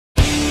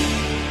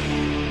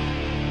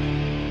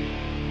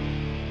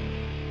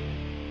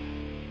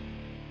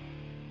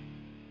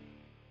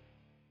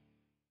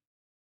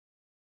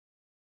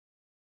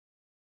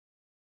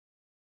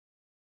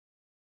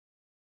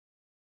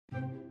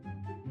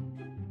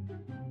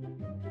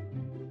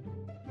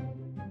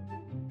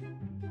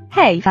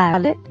Hey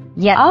Violet,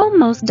 you're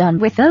almost done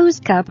with those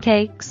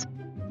cupcakes.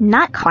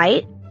 Not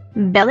quite.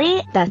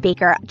 Billy, the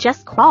baker,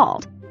 just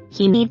called.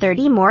 He needs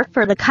 30 more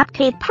for the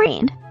cupcake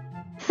parade.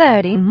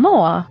 30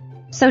 more?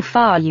 So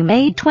far you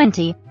made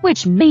 20,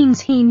 which means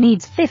he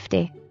needs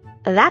 50.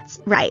 That's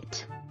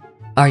right.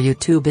 Are you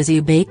two busy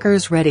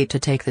bakers ready to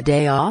take the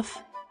day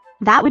off?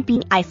 That would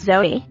be nice,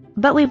 Zoe,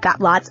 but we've got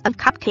lots of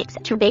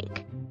cupcakes to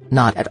bake.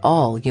 Not at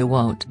all, you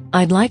won't.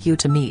 I'd like you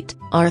to meet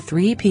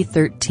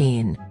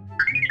R3P13.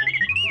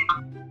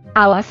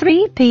 Our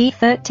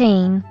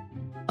 3P13.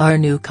 Our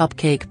new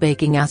cupcake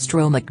baking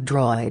Astromech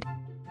Droid.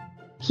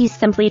 He's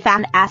simply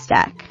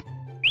fantastic.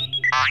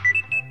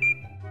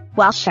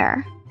 Well,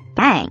 sure.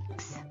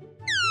 Thanks.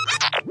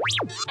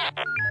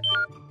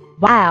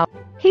 Wow,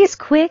 he's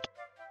quick.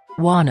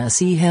 Wanna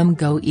see him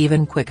go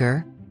even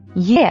quicker?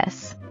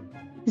 Yes.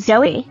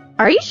 Zoe,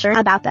 are you sure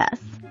about this?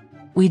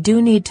 We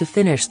do need to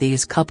finish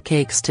these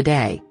cupcakes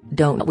today,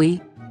 don't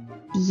we?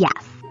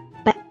 Yes,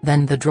 but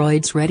Then the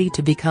droid's ready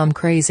to become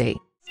crazy.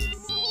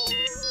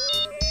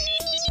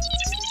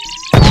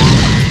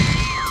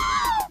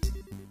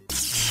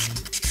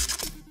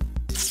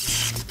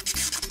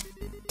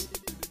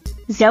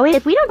 Zoe,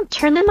 if we don't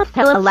turn them off,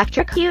 he'll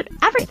electrocute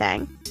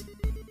everything.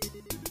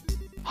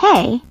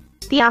 Hey,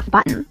 the off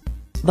button.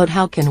 But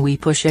how can we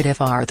push it if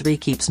R3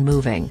 keeps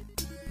moving?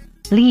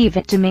 Leave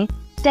it to me,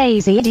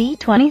 Daisy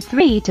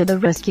D23 to the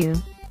rescue.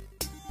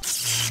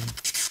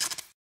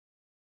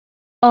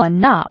 Or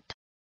not.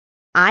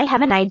 I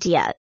have an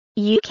idea.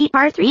 You keep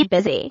R3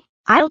 busy.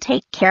 I'll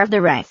take care of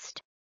the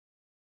rest.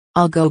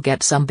 I'll go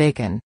get some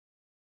bacon.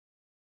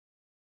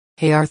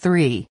 Hey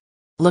R3.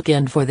 Look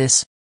in for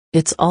this.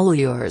 It's all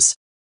yours.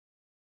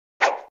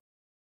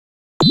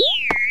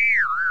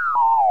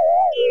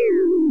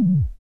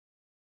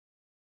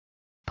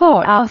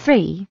 Poor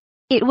R3.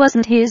 It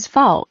wasn't his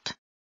fault.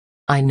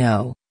 I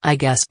know, I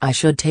guess I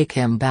should take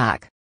him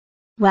back.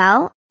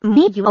 Well,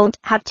 me you won't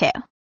have to.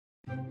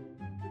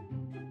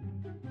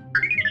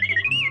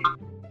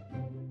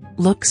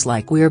 Looks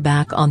like we're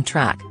back on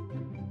track.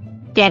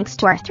 Thanks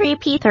to our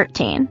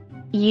 3P13.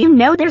 You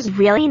know there's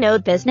really no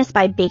business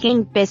by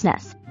baking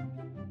business.